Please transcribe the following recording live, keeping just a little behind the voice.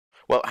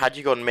Well, had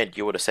you gone mid,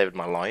 you would have saved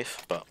my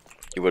life, but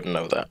you wouldn't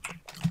know that.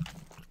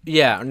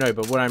 Yeah, no,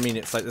 but what I mean,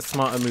 it's like the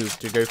smarter move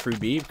to go through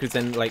B, because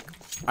then, like,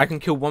 I can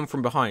kill one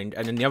from behind,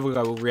 and then the other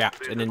guy will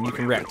react, and then you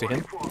can react to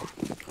him.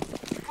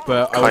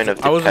 But I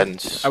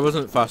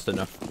wasn't fast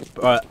enough.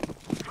 But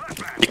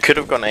you could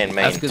have gone A in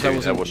main too. That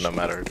wouldn't have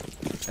mattered.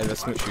 And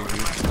that's not true.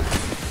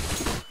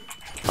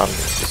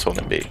 This one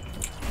in B.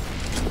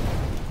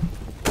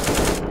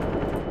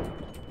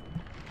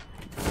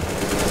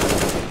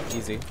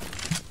 Easy.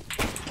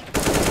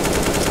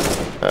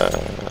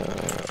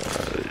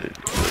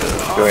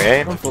 Going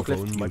A?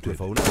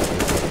 Microphone.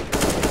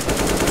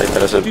 They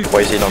tell us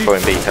why is he not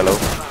going B? Hello?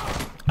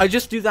 I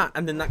just do that,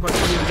 and then that guy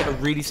can even get a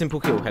really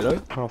simple kill.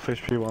 Hello? Half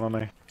HP one on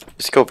me.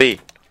 Just go B.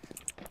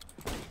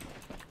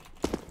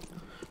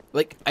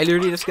 Like, I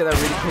literally just get that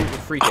really cool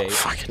 3K. Oh,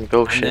 fucking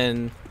bullshit.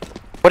 And then...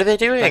 What are they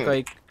doing? That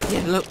guy...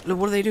 Yeah, look,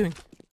 what are they doing?